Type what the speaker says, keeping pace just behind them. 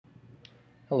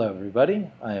Hello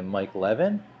everybody, I am Mike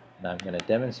Levin and I'm going to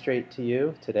demonstrate to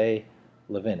you today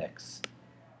Levinux.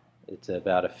 It's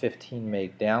about a 15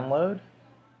 meg download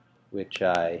which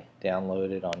I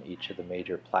downloaded on each of the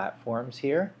major platforms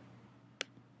here: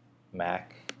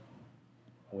 Mac,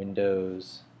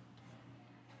 Windows,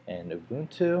 and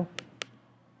Ubuntu.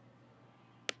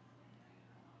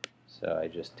 So I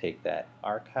just take that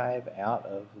archive out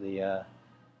of the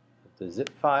zip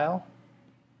file.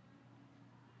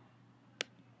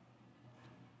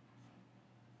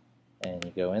 And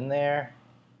you go in there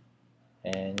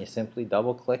and you simply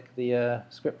double click the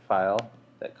script file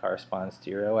that corresponds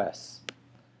to your OS.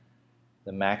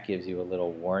 The Mac gives you a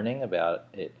little warning about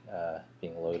it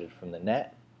being loaded from the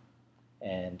net,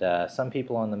 and some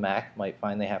people on the Mac might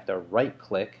find they have to right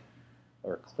click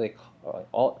or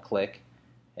alt click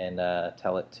and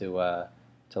tell it to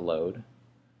load.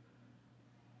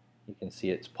 You can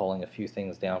see it's pulling a few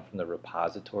things down from the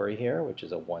repository here, which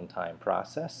is a one-time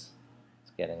process.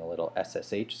 Getting a little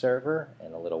SSH server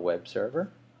and a little web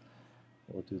server.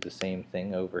 We'll do the same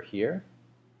thing over here.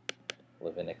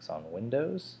 Levinux on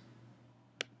Windows.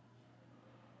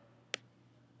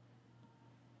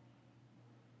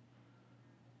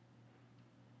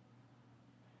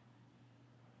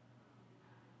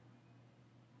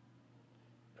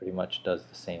 Pretty much does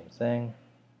the same thing.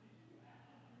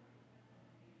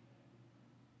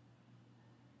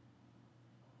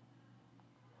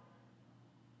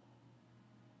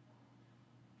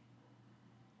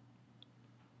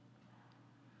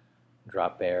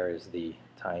 Dropbear is the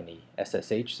tiny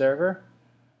SSH server.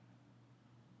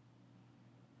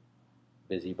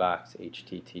 BusyBox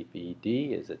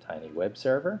HTTPD is a tiny web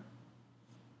server.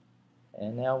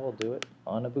 And now we'll do it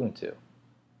on Ubuntu.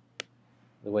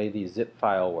 The way the zip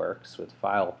file works with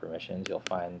file permissions, you'll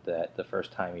find that the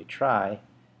first time you try,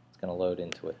 it's going to load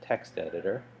into a text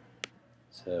editor.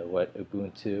 So what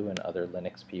Ubuntu and other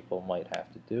Linux people might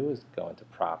have to do is go into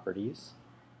Properties,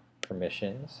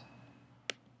 Permissions,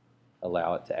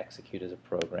 allow it to execute as a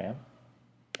program.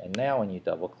 And now when you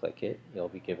double click it, you'll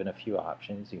be given a few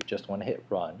options. You just want to hit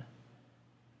Run.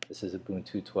 This is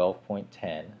Ubuntu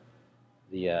 12.10.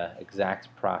 The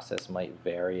exact process might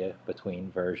vary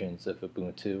between versions of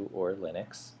Ubuntu or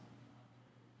Linux.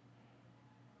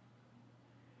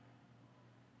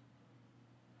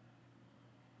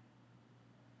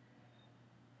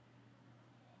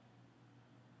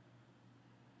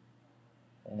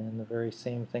 And the very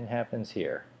same thing happens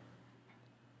here.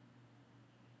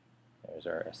 There's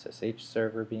our SSH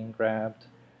server being grabbed.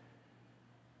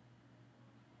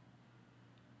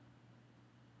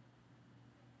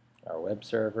 Our web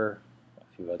server,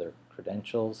 a few other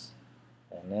credentials,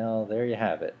 and now there you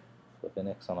have it,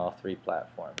 Levinux on all three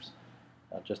platforms.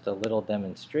 Now just a little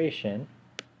demonstration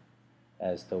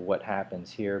as to what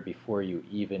happens here before you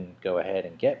even go ahead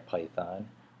and get Python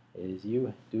is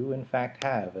you do in fact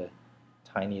have a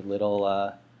tiny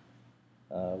little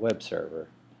web server.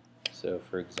 So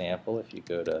for example, if you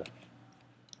go to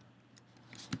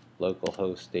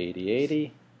localhost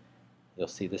 8080, you'll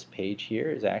see this page here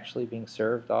is actually being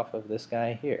served off of this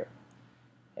guy here.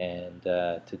 And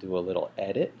to do a little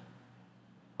edit,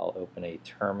 I'll open a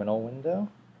terminal window.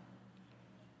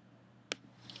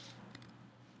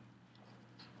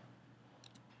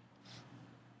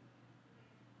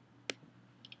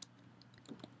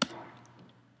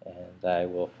 And I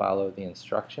will follow the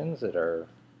instructions that are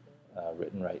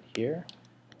written right here.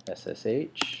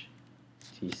 SSH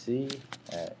TC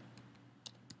at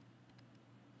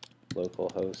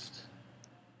localhost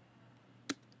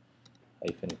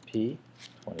 -p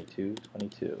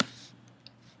 2222.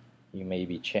 You may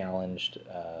be challenged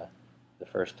the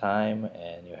first time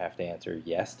and you have to answer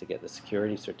yes to get the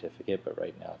security certificate, but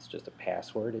right now it's just a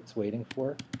password it's waiting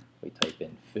for. We type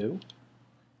in foo,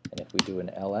 and if we do an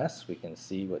ls we can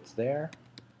see what's there.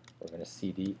 We're going to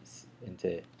cd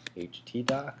into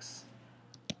htdocs.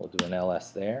 We'll do an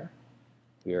ls there.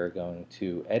 We are going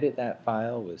to edit that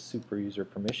file with super user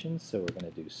permissions, so we're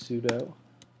going to do sudo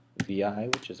vi,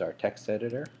 which is our text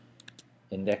editor,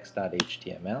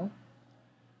 index.html.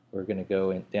 We're going to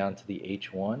go down to the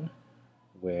H1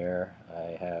 where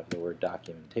I have the word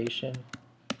documentation,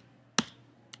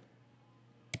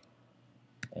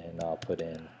 and I'll put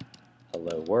in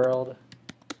hello world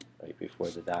right before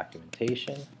the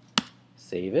documentation,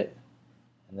 save it,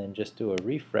 and then just do a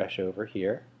refresh over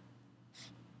here.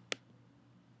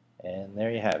 And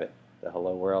there you have it, the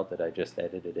hello world that I just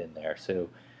edited in there. So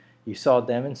you saw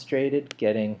demonstrated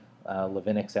getting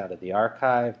Levinux out of the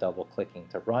archive, double clicking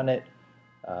to run it,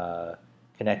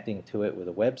 connecting to it with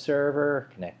a web server,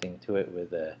 connecting to it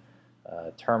with a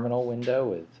terminal window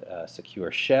with a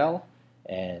secure shell,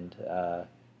 and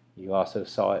You also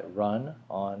saw it run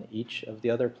on each of the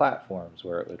other platforms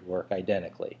where it would work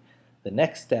identically. The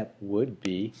next step would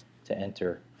be to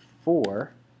enter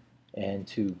 4 and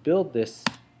to build this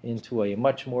into a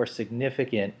much more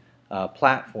significant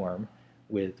platform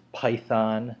with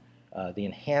Python, the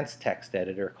enhanced text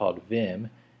editor called Vim,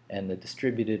 and the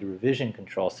distributed revision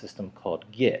control system called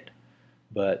Git.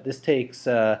 But this takes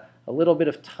a little bit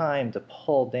of time to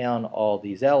pull down all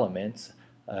these elements.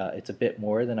 It's a bit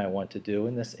more than I want to do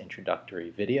in this introductory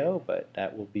video, but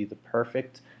that will be the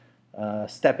perfect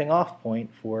stepping off point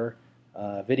for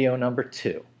video number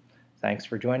 2. Thanks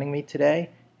for joining me today,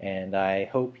 and I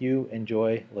hope you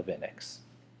enjoy Levinux.